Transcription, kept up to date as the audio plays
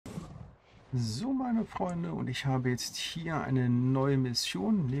So, meine Freunde, und ich habe jetzt hier eine neue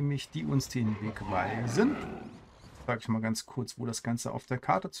Mission, nämlich die uns den Weg weisen. Ich sage ich mal ganz kurz, wo das Ganze auf der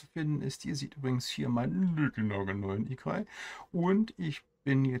Karte zu finden ist. Ihr seht übrigens hier meinen neuen Ikai. Und ich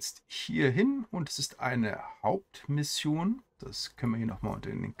bin jetzt hierhin und es ist eine Hauptmission. Das können wir hier nochmal unter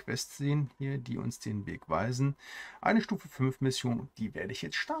den Quests sehen, hier, die uns den Weg weisen. Eine Stufe 5 Mission, die werde ich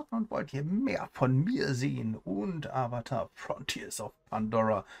jetzt starten. Und wollt ihr mehr von mir sehen und Avatar Frontiers of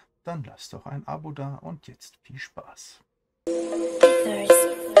Pandora, dann lasst doch ein Abo da und jetzt viel Spaß.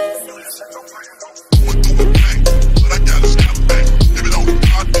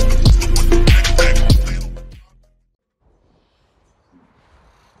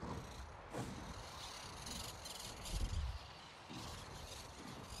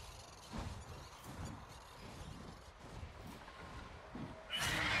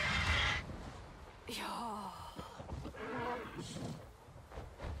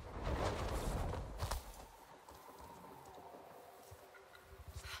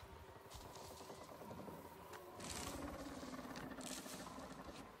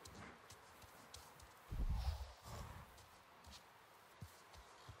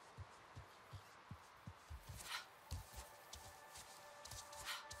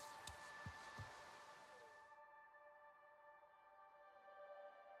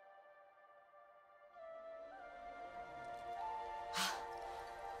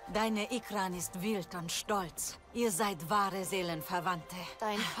 Deine Ikran ist wild und stolz. Ihr seid wahre Seelenverwandte.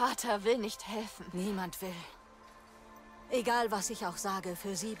 Dein Vater will nicht helfen. Niemand will. Egal, was ich auch sage,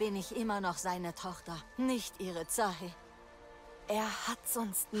 für sie bin ich immer noch seine Tochter, nicht ihre Zahi. Er hat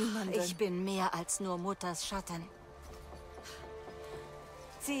sonst niemanden. Ich bin mehr als nur Mutters Schatten.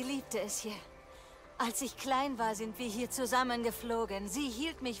 Sie liebte es hier. Als ich klein war, sind wir hier zusammengeflogen. Sie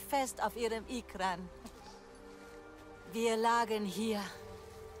hielt mich fest auf ihrem Ikran. Wir lagen hier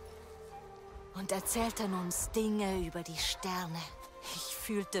und erzählten uns Dinge über die Sterne. Ich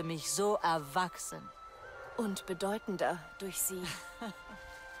fühlte mich so erwachsen. Und bedeutender durch sie.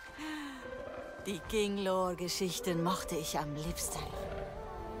 Die Kinglor-Geschichten mochte ich am liebsten.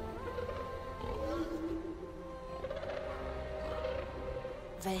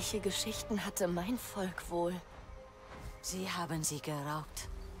 Welche Geschichten hatte mein Volk wohl? Sie haben sie geraubt.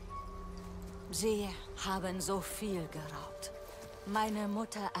 Sie haben so viel geraubt. Meine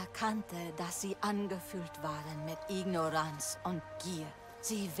Mutter erkannte, dass sie angefüllt waren mit Ignoranz und Gier.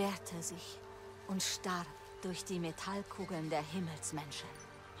 Sie wehrte sich und starb durch die Metallkugeln der Himmelsmenschen.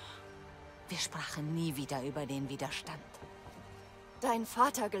 Wir sprachen nie wieder über den Widerstand. Dein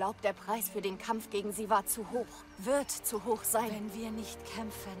Vater glaubt, der Preis für den Kampf gegen sie war zu hoch. Wird zu hoch sein. Wenn wir nicht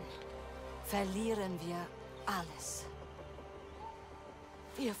kämpfen, verlieren wir alles.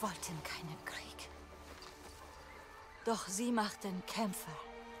 Wir wollten keinen Krieg. Doch sie machten Kämpfer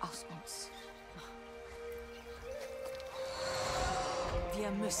aus uns.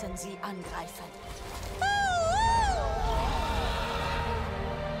 Wir müssen sie angreifen.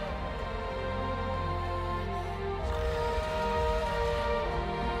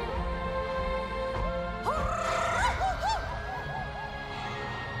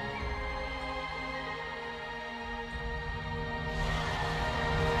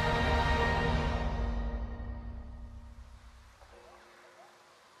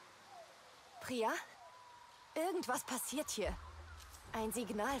 Priya? Irgendwas passiert hier. Ein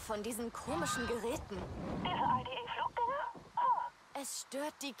Signal von diesen komischen Geräten. Diese IDE-Flugdinger? Es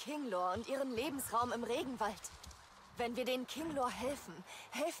stört die Kinglor und ihren Lebensraum im Regenwald. Wenn wir den Kinglor helfen,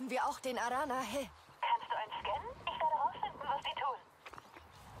 helfen wir auch den Arana-He. Kannst du einen scannen? Ich werde rausfinden, was die tun.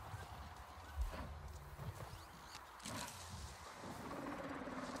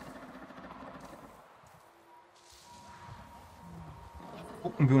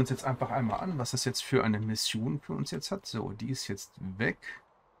 Gucken wir uns jetzt einfach einmal an, was das jetzt für eine Mission für uns jetzt hat. So, die ist jetzt weg.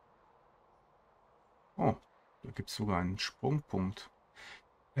 Oh, da gibt es sogar einen Sprungpunkt.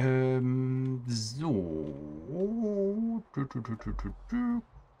 So.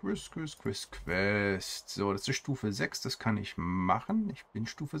 Quest. So, das ist Stufe 6. Das kann ich machen. Ich bin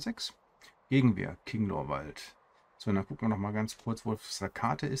Stufe 6. Gegenwehr, Kinglorwald. So, dann gucken wir noch mal ganz kurz, wo es der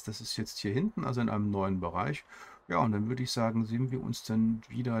Karte ist. Das ist jetzt hier hinten, also in einem neuen Bereich. Ja, und dann würde ich sagen, sehen wir uns dann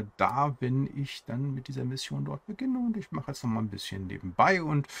wieder da, wenn ich dann mit dieser Mission dort beginne. Und ich mache jetzt noch mal ein bisschen nebenbei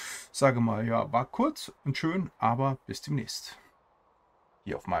und sage mal, ja, war kurz und schön, aber bis demnächst.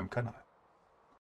 Hier auf meinem Kanal.